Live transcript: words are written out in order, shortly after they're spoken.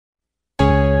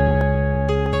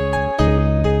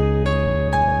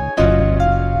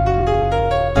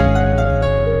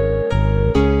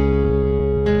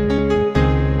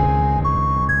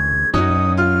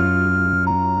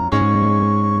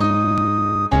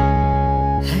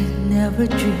never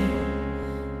dream,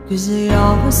 'cause I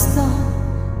always thought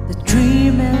that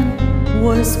dreaming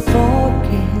was for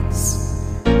kids,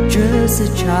 just a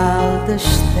childish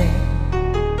thing.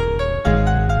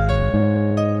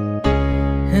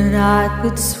 And I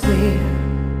could swear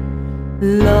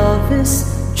love is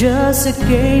just a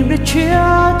game that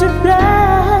children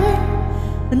play,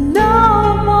 and no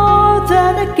more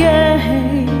than a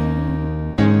game.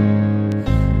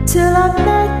 Till I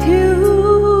met you,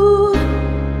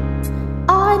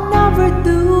 I never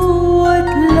knew what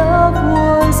love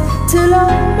was. Till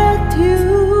I met you,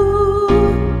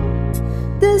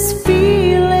 this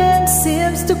feeling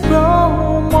seems to grow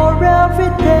more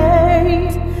every day.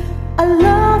 I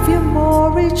love you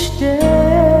more each day.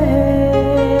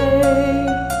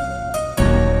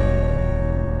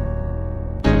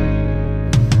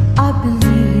 I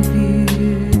believe you,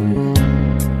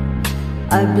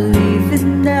 I believe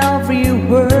in every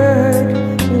word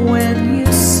when you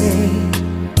say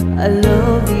I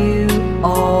love you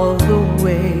all the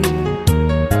way.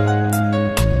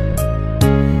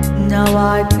 Now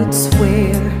I could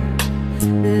swear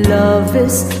love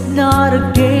is not a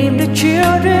game that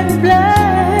children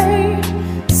play.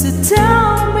 So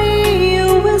tell me you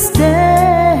will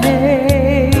stay.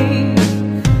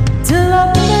 Till I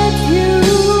met you,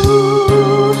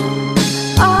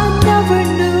 I never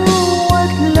knew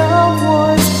what love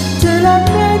was. Till I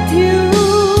met you,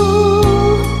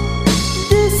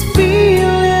 this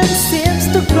feeling seems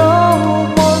to grow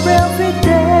more every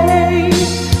day.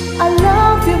 I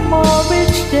love you more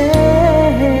each day.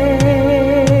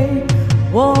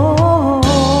 Whoa.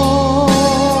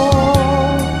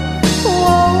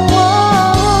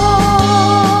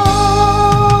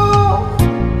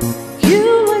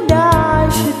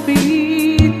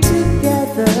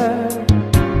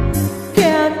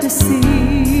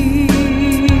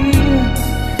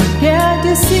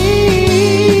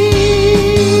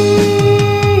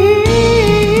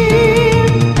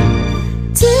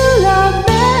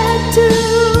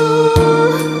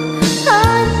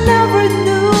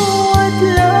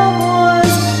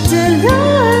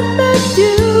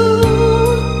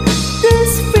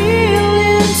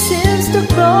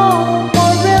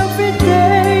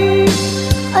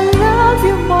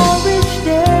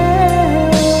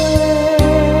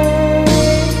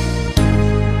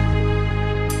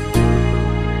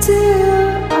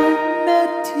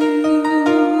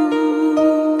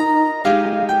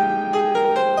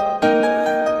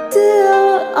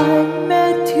 I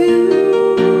met you.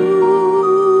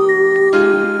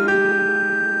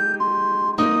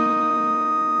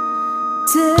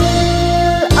 Till